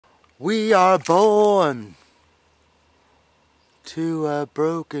We are born to a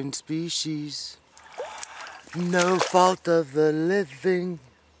broken species, no fault of the living.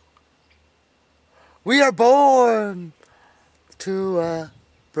 We are born to a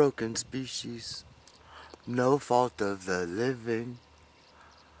broken species, no fault of the living.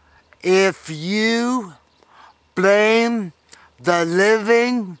 If you blame the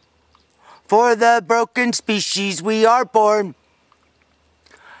living for the broken species we are born,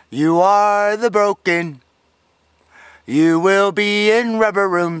 you are the broken. You will be in rubber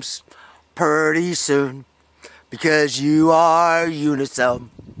rooms pretty soon because you are Unicell.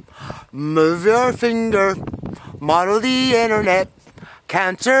 Move your finger, model the internet.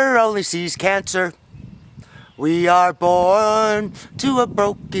 Cancer only sees cancer. We are born to a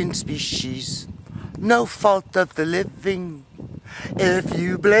broken species, no fault of the living. If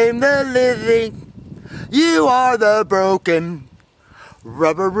you blame the living, you are the broken.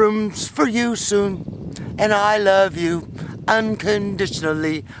 Rubber rooms for you soon, and I love you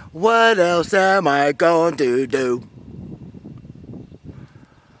unconditionally. What else am I going to do?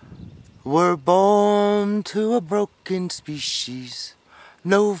 We're born to a broken species,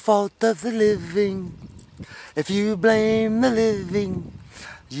 no fault of the living. If you blame the living,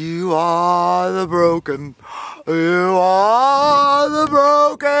 you are the broken. You are the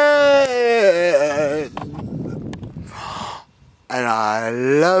broken. And I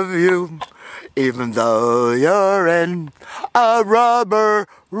love you, even though you're in a rubber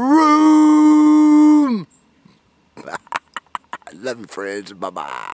room. Love you, friends. Bye-bye.